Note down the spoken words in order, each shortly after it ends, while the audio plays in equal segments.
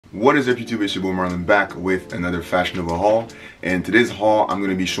What is up YouTube, it's your boy Marlon back with another FashionNova haul. And today's haul, I'm going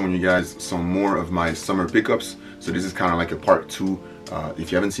to be showing you guys some more of my summer pickups. So this is kind of like a part 2.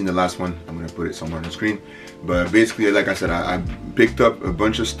 If you haven't seen the last one, I'm going to put it somewhere on the screen. But basically, like I said, I picked up a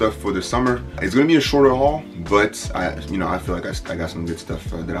bunch of stuff for the summer. It's going to be a shorter haul, but I feel like I got some good stuff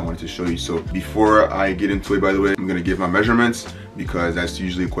that I wanted to show you. So before I get into it, by the way, I'm going to give my measurements because that's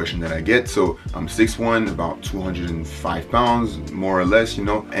usually a question that I get. So I'm 6'1", about 205 pounds, more or less,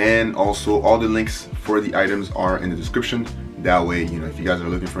 and also all the links for the items are in the description. That way, if you guys are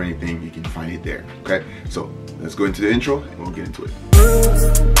looking for anything, you can find it there. Okay, so let's go into the intro and we'll get into it.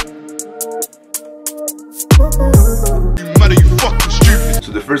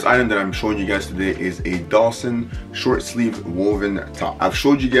 So the first item that I'm showing you guys today is a Dawson short sleeve woven top. I've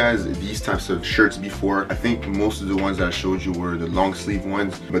showed you guys these types of shirts before. I think most of the ones that I showed you were the long sleeve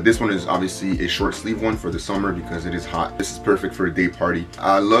ones, but this one is obviously a short sleeve one for the summer because it is hot. This is perfect for a day party.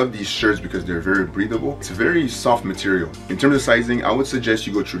 I love these shirts because they're very breathable. It's a very soft material. In terms of sizing, I would suggest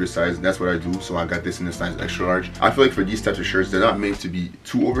you go true to size. That's what I do. So I got this in the size extra large. I feel like for these types of shirts, they're not meant to be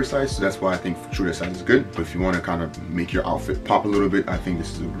too oversized, so that's why I think true to size is good. But if you want to kind of make your outfit pop a little bit, I think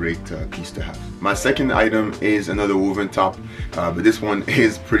this is a great piece to have. My second item is another woven top, but this one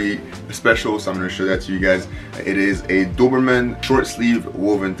is pretty special, so I'm going to show that to you guys. It is a Doberman short sleeve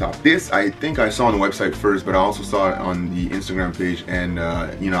woven top. This I think I saw on the website first, but I also saw it on the Instagram page, and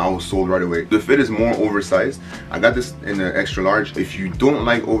I was sold right away. The fit is more oversized. I got this in the extra large. If you don't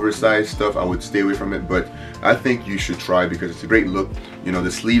like oversized stuff, I would stay away from it, but I think you should try because it's a great look.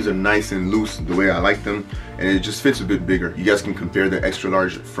 The sleeves are nice and loose the way I like them, and it just fits a bit bigger. You guys can compare the extra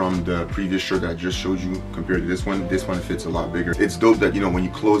large from the previous shirt that I just showed you compared to this one. This one fits a lot bigger. It's dope that when you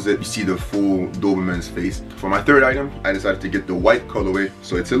close it, you see the full Doberman's face. For my third item, I decided to get the white colorway,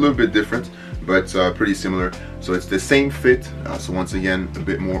 so it's a little bit different, but pretty similar. So it's the same fit, so once again a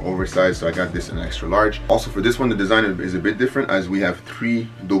bit more oversized, so I got this in extra large. Also for this one, the design is a bit different as we have 3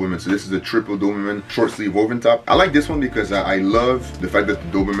 Doberman. So this is a triple Doberman short sleeve woven top. I like this one because I love the fact that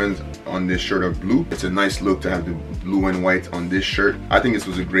the Dobermans on this shirt are blue. It's a nice look to have the blue and white on this shirt. I think this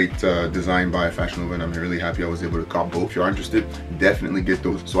was a great design by FashionNova, and I'm really happy I was able to cop both. If you're interested, definitely get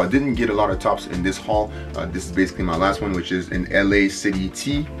those. So I didn't get a lot of tops in this haul. This is basically my last one, which is an LA City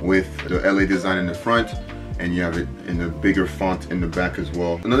tee with the LA design in the front, and you have it in a bigger font in the back as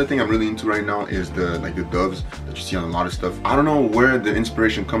well. Another thing I'm really into right now is the doves that you see on a lot of stuff. I don't know where the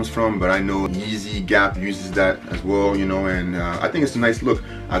inspiration comes from, but I know Yeezy, Gap uses that as well, and I think it's a nice look.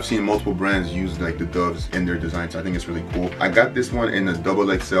 I've seen multiple brands use the doves in their designs, so I think it's really cool. I got this one in a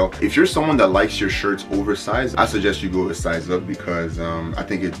XXL. If you're someone that likes your shirts oversized, I suggest you go a size up because I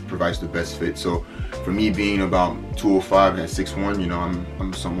think it provides the best fit. So for me, being about 205 at 6'1",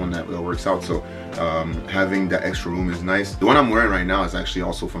 I'm someone that works out, so having that extra room is nice. The one I'm wearing right now is actually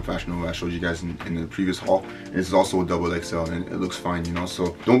also from FashionNova. I showed you guys in the previous haul. This is also a XXL, and it looks fine,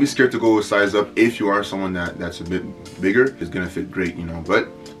 so don't be scared to go a size up. If you are someone that's a bit bigger, it's gonna fit great, but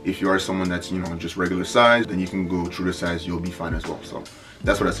if you are someone that's just regular size, then you can go true to size. You'll be fine as well. So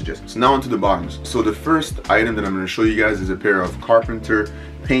that's what I suggest. So now onto the bottoms. So the first item that I'm going to show you guys is a pair of Carpenter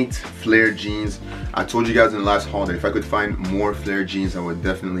paint flare jeans. I told you guys in the last haul that if I could find more flare jeans, I would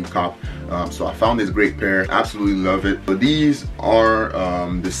definitely cop. So I found this great pair, absolutely love it. So these are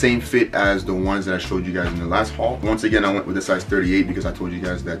the same fit as the ones that I showed you guys in the last haul. Once again, I went with the size 38 because I told you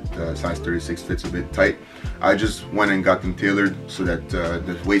guys that size 36 fits a bit tight. I just went and got them tailored so that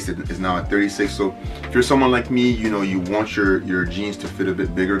the waist is now at 36. So if you're someone like me, you want your jeans to fit a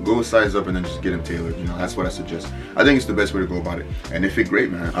bit bigger, go a size up and then just get them tailored. That's what I suggest. I think it's the best way to go about it, and they fit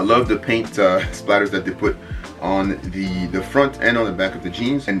great, man. I love the paint splatters that they put on the front and on the back of the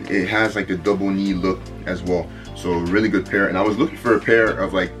jeans, and it has like the double knee look as well. So really good pair, and I was looking for a pair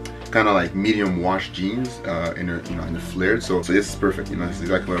of kind of like medium wash jeans in the flared. So this is perfect. This is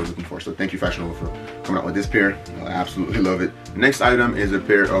exactly what I was looking for. So thank you FashionNova for coming out with this pair. I absolutely love it. The next item is a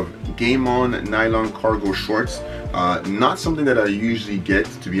pair of Game On nylon cargo shorts. Not something that I usually get,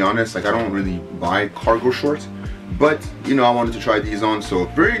 to be honest. I don't really buy cargo shorts, but I wanted to try these on. So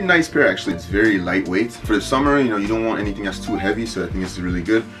very nice pair, actually. It's very lightweight for the summer. You don't want anything that's too heavy, so I think this is really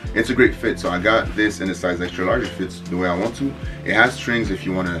good. It's a great fit. So I got this in a size extra large. It fits the way I want to. It has strings if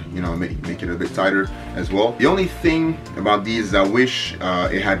you want to make it a bit tighter as well. The only thing about these is I wish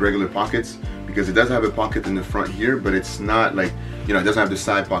it had regular pockets, because it does have a pocket in the front here, but it's not like, it doesn't have the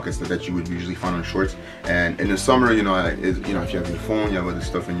side pockets that you would usually find on shorts. And in the summer, if you have your phone, you have other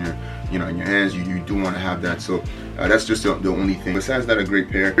stuff in your in your hands, you do want to have that. So that's just the only thing. Besides that, a great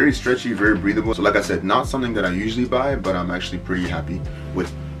pair. Very stretchy, very breathable. So like I said, not something that I usually buy, but I'm actually pretty happy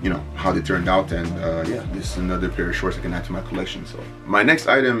with you know, how they turned out. And yeah, this is another pair of shorts I can add to my collection. So my next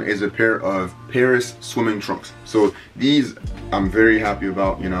item is a pair of Paris swimming trunks. So these I'm very happy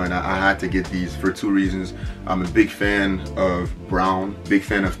about, you know, and I had to get these for two reasons. I'm a big fan of brown, big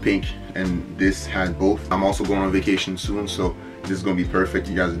fan of pink, and this had both. I'm also going on vacation soon, so this is gonna be perfect.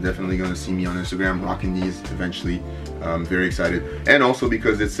 You guys are definitely gonna see me on Instagram rocking these eventually. I'm very excited, and also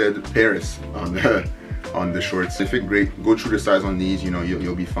because it said Paris on the shorts. They fit great. Go true to size on these, you know,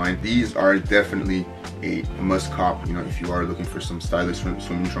 you'll be fine. These are definitely a must cop, you know, if you are looking for some stylish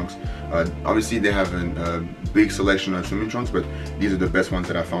swimming trunks. Obviously they have a big selection of swimming trunks, but these are the best ones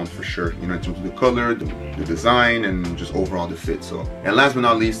that I found for sure, you know, in terms of the color, the design, and just overall the fit. So, and last but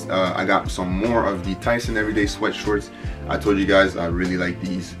not least, I got some more of the Tyson everyday sweat shorts. I told you guys I really like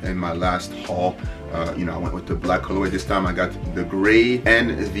these in my last haul. You know, I went with the black colorway. This time I got the gray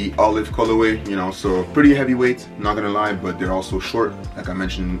and the olive colorway, you know, so pretty heavyweight, not gonna lie, but they're also short, like I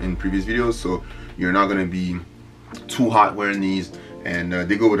mentioned in previous videos, so you're not gonna be too hot wearing these, and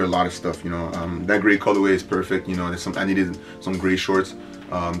they go with a lot of stuff, you know. That gray colorway is perfect, you know. I needed some gray shorts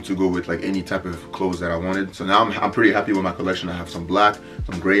to go with like any type of clothes that I wanted. So now I'm pretty happy with my collection. I have some black,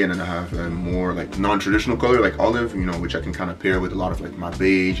 some gray, and then I have a more like non-traditional color like olive, you know, which I can kind of pair with a lot of like my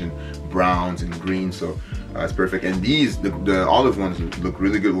beige and browns and greens. So it's perfect. And these, the olive ones look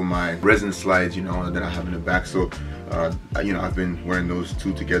really good with my resin slides, you know, that I have in the back. So you know, I've been wearing those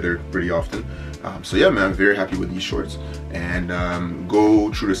two together pretty often. So yeah, man, I'm very happy with these shorts. And go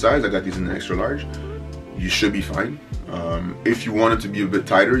true to size. I got these in the extra large. You should be fine. If you want it to be a bit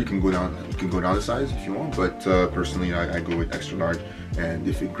tighter, you can go down the size if you want, but personally I go with extra large, and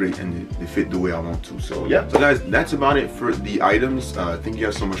they fit great and they fit the way I want to. So yeah, so guys, that's about it for the items. Thank you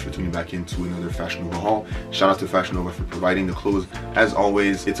guys so much for tuning back into another FashionNova haul. Shout out to FashionNova for providing the clothes. As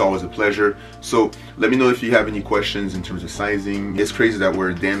always, it's always a pleasure. So let me know if you have any questions in terms of sizing. It's crazy that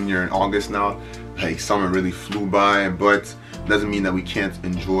we're damn near in August now. Like, summer really flew by, but doesn't mean that we can't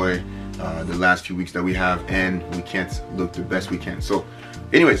enjoy the last few weeks that we have, and we can't look the best we can. So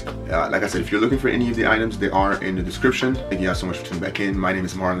anyways, like I said, if you're looking for any of the items, they are in the description. Thank you guys so much for tuning back in. My name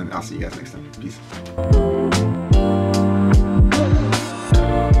is Marlon, and I'll see you guys next time. Peace.